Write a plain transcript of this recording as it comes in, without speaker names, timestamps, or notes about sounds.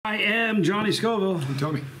I am Johnny Scoville. You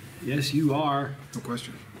tell me. Yes, you are. No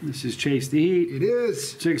question. This is Chase the Heat. It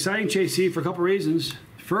is. It's an exciting Chase the Heat for a couple reasons.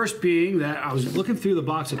 First being that I was looking through the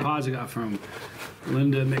box of pods I got from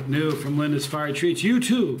Linda McNew from Linda's Fiery Treats. You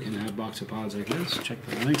too can have box of pods like this. Check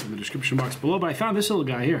the link in the description box below. But I found this little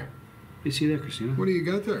guy here. You see there, Christina? What do you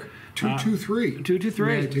got there? 223.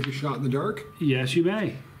 223. May I take a shot in the dark? Yes, you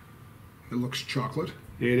may. It looks chocolate.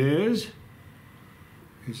 It is.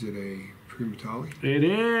 Is it a Primotalii? It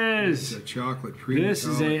is. It's a chocolate Primotalii. This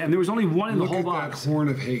is a, and there was only one in the whole box. Look at that horn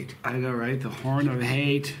of hate. I know, right? The horn of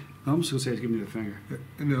hate. I'm just going to say it's giving me the finger.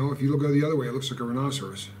 No, if you go the other way, it looks like a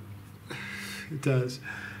rhinoceros. It does.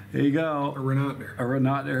 There you go. A rhinotner. A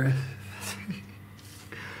rhinotner.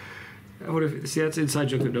 What if, see, that's an inside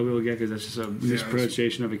joke that nobody will get because that's just a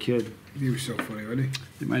mispronunciation of a kid. He was so funny, wasn't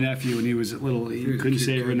he? My nephew, when he was little, he couldn't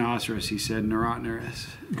say rhinoceros. He said neurotnerous.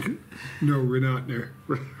 No, rhinotner.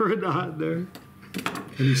 Rhinotner.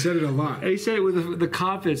 And he said it a lot. And he said it with the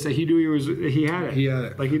confidence that he knew he had it. He had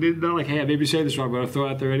it. Like he didn't know, like, hey, I maybe say this wrong, but I'll throw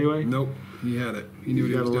it out there anyway. Nope, he had it. He knew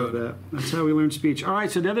what he was doing. That. That's how we learn speech. All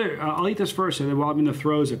right, so the other, I'll eat this first, and then while I'm in the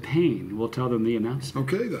throes of pain, we'll tell them the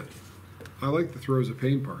announcement. Okay, then. I like the throes of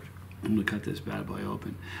pain part. I'm going to cut this bad boy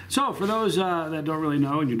open. So, for those that don't really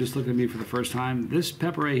know, and you're just looking at me for the first time, this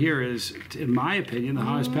pepper right here is, in my opinion, the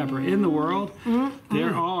hottest pepper in the world.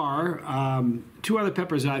 There are two other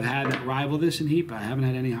peppers that I've had that rival this in heat, but I haven't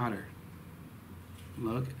had any hotter.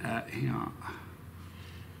 Look at him.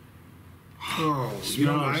 Oh,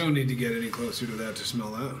 I don't need to get any closer to that to smell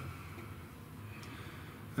that.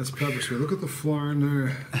 That's pepper spray. Look at the flour in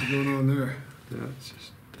there. What's going on there? That's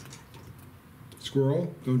just...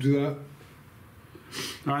 Squirrel, don't do that.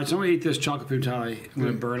 All right, so I'm going to eat this chocolate Primotalii. I'm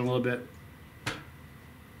going to burn a little bit.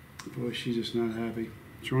 Boy, she's just not happy.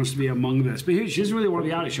 She wants to be among this. But she doesn't really want to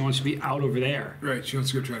be out here. She wants to be out over there. Right, she wants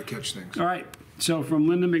to go try to catch things. All right, so from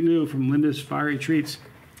Linda McNew, from Linda's Fiery Treats,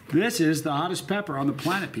 this is the hottest pepper on the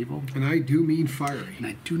planet, people. And I do mean fiery. And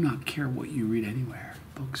I do not care what you read anywhere.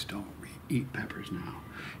 Books don't eat peppers now.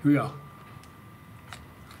 Here we go.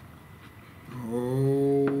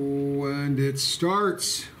 Oh, and it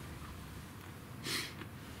starts.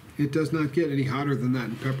 It does not get any hotter than that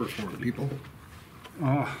in pepper form, people.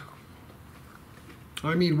 Oh.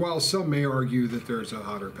 I mean, while some may argue that there's a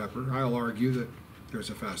hotter pepper, I'll argue that there's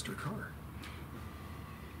a faster car.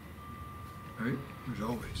 Right? There's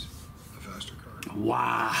always a faster car.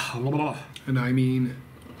 Wow. And I mean,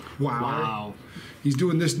 wow. Wow. He's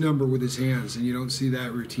doing this number with his hands, and you don't see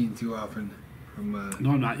that routine too often.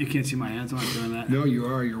 No, I'm not. You can't see my hands. I'm not doing that. No, you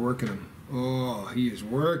are. You're working them. Oh, he is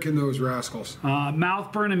working those rascals.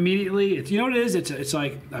 Mouth burn immediately. You know what it is? It's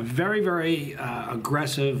like a very, very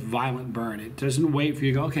aggressive, violent burn. It doesn't wait for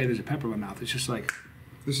you to go, okay, there's a pepper in my mouth. It's just like...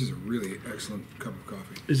 This is a really excellent cup of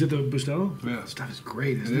coffee. Is it the Bustelo? Yeah. This stuff is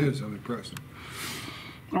great, isn't it? It is. I'm impressed.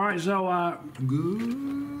 All right, so...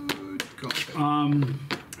 Good coffee.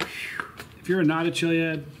 If you're not a chili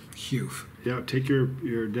head... Phew. Yeah, take your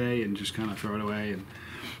day and just kind of throw it away.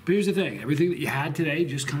 But here's the thing. Everything that you had today,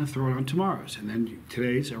 just kind of throw it on tomorrow's. And then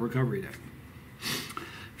today's a recovery day.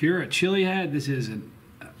 If you're a chili head, this is an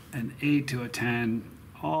 8 to a 10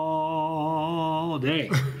 all day.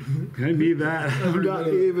 I need that. I'm not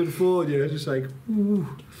even fooling you. It's just like, ooh.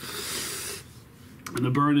 And the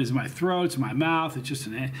burn is in my throat, it's in my mouth. It's just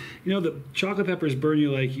an, you know, the chocolate peppers burn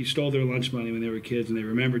you like you stole their lunch money when they were kids and they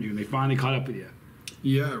remembered you and they finally caught up with you.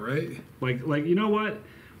 Yeah, right. Like you know what?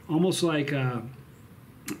 Almost like Kramer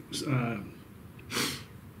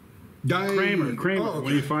Oh, okay.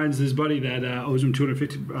 When he finds his buddy that owes him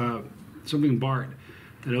 $250 something Bart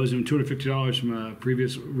that owes him $250 from a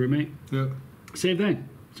previous roommate. Yeah. Same thing.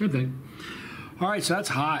 All right, so that's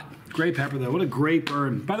hot. Great pepper though. What a great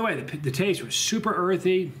burn. By the way, the taste was super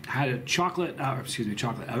earthy. Had a chocolate, a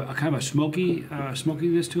kind of a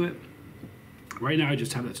smokiness to it. Right now, I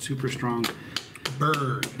just have that super strong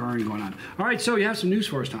burn going on. All right, so you have some news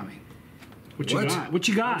for us, Tommy. What you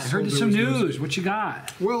got? I heard there's some news. What you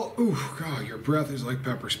got? Well, God, your breath is like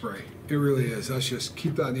pepper spray. It really is. Let's just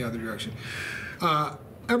keep that in the other direction.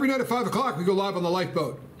 Every night at 5 o'clock, we go live on the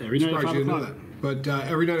Lifeboat. Every night at 5 o'clock. But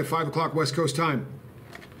every night at 5 o'clock West Coast time.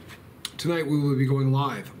 Tonight we will be going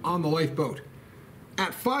live on the Lifeboat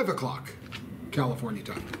at 5 o'clock California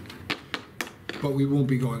time. But we won't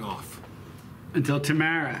be going off. Until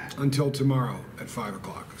tomorrow at 5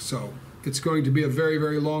 o'clock. So it's going to be a very,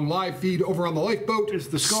 very long live feed over on the Lifeboat. It's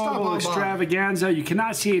the Scoville Extravaganza. You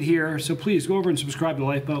cannot see it here, so please go over and subscribe to the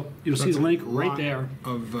Lifeboat. You'll see the link right there.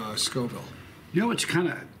 Of Scoville. You know what kind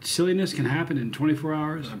of silliness can happen in 24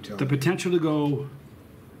 hours? I'm telling you. The potential to go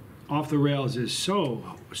off the rails is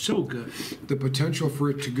so good. The potential for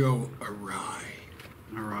it to go awry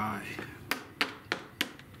All right.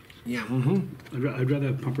 Yeah. I'd rather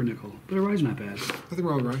have pumpernickel, but a rye's not bad. Nothing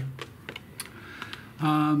wrong with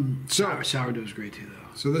rye. Sourdough is great too,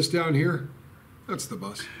 though. So this down here, that's the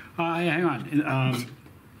bus. Hang on.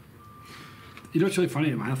 You know what's really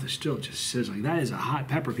funny? My mouth is still just sizzling. That is a hot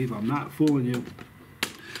pepper, people. I'm not fooling you.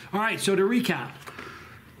 All right, so to recap,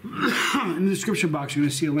 in the description box, you're going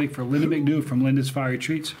to see a link for Linda McNew from Linda's Fiery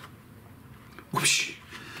Treats. Whoosh.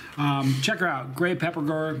 Check her out. Great pepper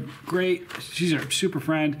grower. Great. She's a super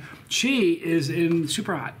friend. She is in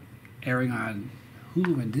Super Hot, airing on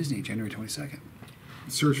Hulu and Disney January 22nd.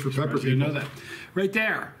 Search for pepper people. You know that. Right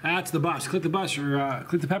there. That's the bus. Click the bus or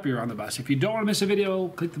click the pepper, you're on the bus. If you don't want to miss a video,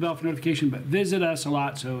 click the bell for notification, but visit us a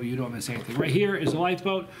lot so you don't miss anything. Right here is the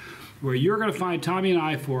lifeboat where you're going to find Tommy and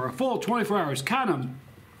I for a full 24 hours. Count them.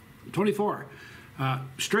 24.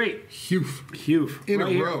 Straight. Hugh. In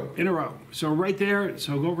a row. So right there,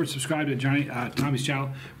 so go over and subscribe to Tommy's channel.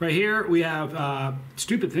 Right here, we have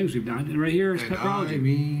stupid things we've done. And right here is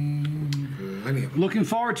Pepperology. Looking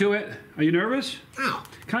forward to it. Are you nervous? Ow.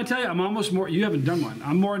 Can I tell you, I'm almost more, you haven't done one.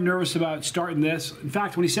 I'm more nervous about starting this. In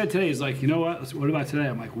fact, when he said today, he's like, you know what about today?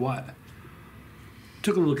 I'm like, what?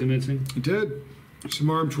 Took a little convincing. It did.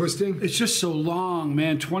 Some arm twisting. It's just so long,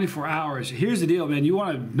 man, 24 hours. Here's the deal, man. You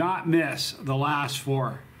want to not miss the last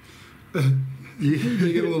 4. They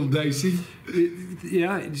get a little dicey.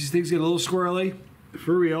 Yeah, just things get a little squirrely.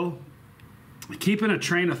 For real. Keeping a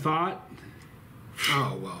train of thought.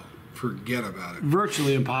 Oh, well. Forget about it.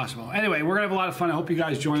 Virtually impossible. Anyway, we're going to have a lot of fun. I hope you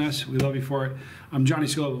guys join us. We love you for it. I'm Johnny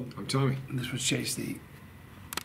Scoville. I'm Tommy. And this was Chase the